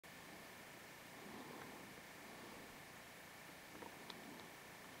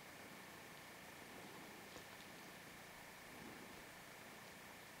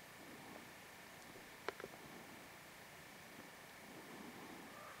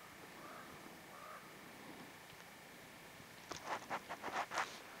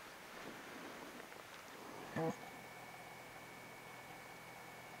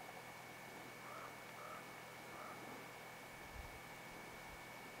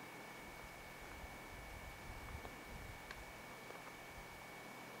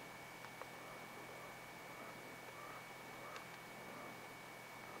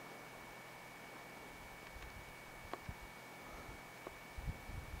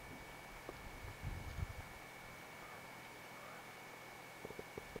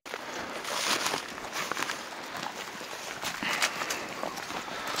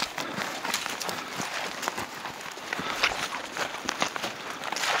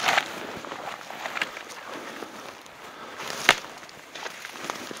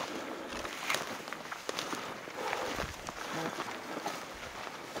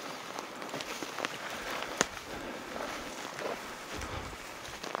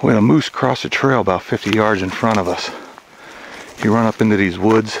We had a moose cross the trail about 50 yards in front of us. He run up into these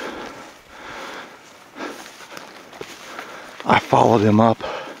woods. I followed him up,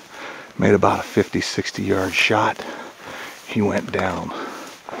 made about a 50, 60 yard shot. He went down.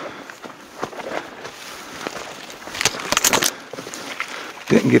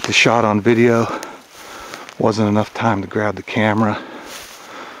 Didn't get the shot on video. Wasn't enough time to grab the camera,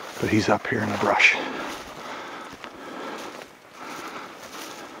 but he's up here in the brush.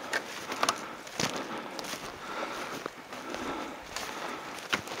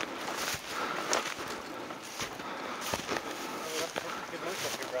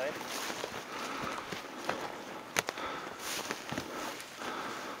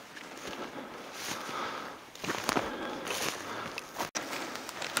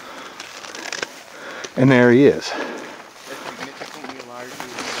 And there he is.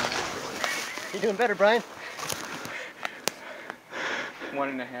 You're doing better, Brian.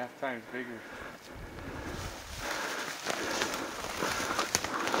 1.5 times bigger.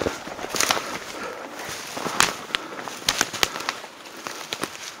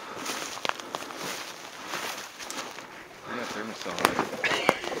 Yeah, thermosol.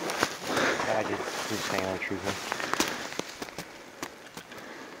 I just hang on true.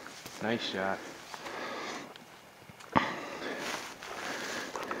 Nice shot.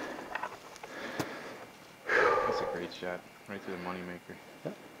 That's a great shot. Right through the moneymaker.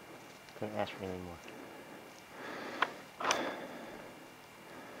 Yep. Couldn't ask for anything more.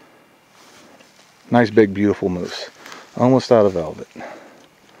 Nice big beautiful moose. Almost out of velvet.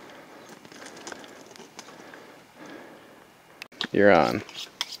 You're on.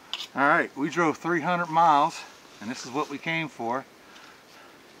 Alright, we drove 300 miles and this is what we came for.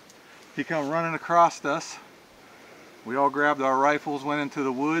 He come running across us. We all grabbed our rifles, went into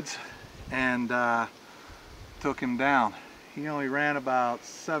the woods, and took him down. He only ran about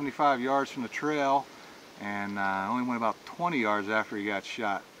 75 yards from the trail and only went about 20 yards after he got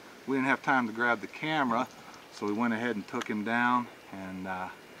shot. We didn't have time to grab the camera, so we went ahead and took him down, and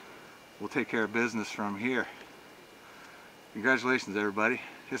we'll take care of business from here. Congratulations, everybody.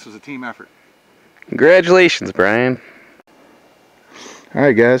 This was a team effort. Congratulations, Brian. All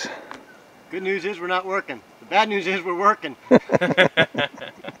right, guys. Good news is we're not working. The bad news is we're working.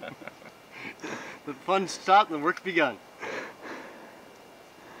 The fun stopped and the work's begun.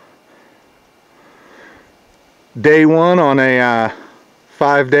 Day one on a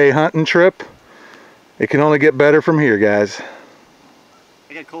 5-day hunting trip. It can only get better from here, guys.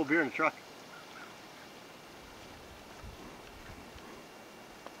 I got cold beer in the truck.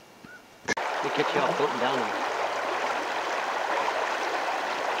 They catch you all floating down there.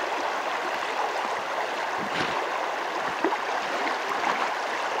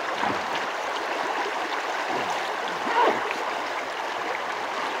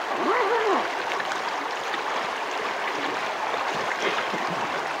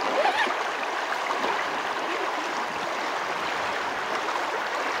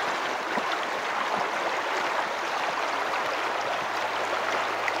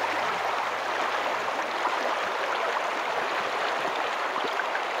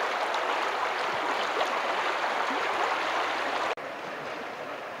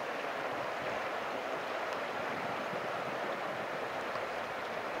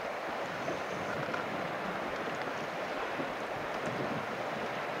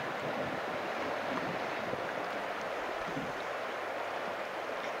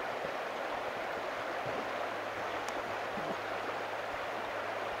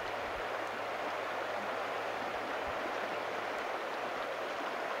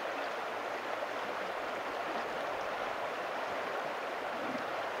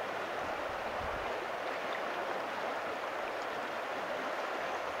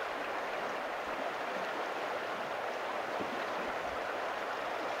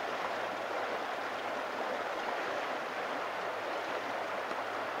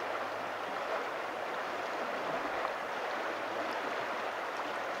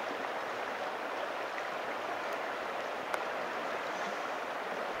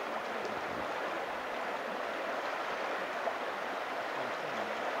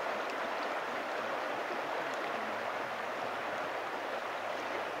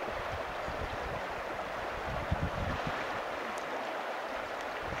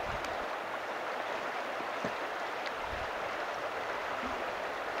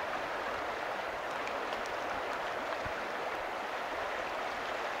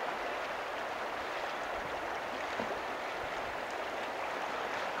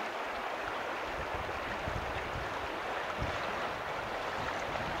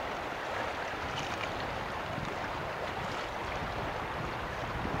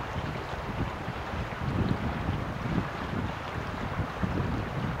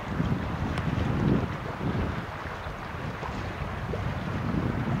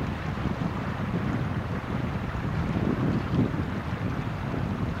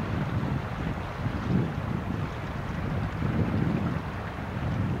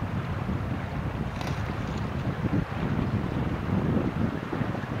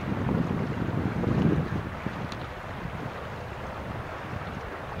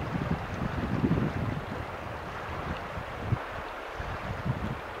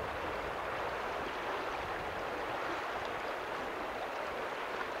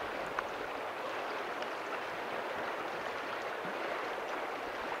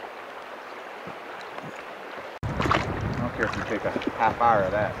 care if you take a half hour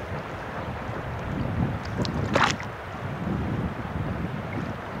of that.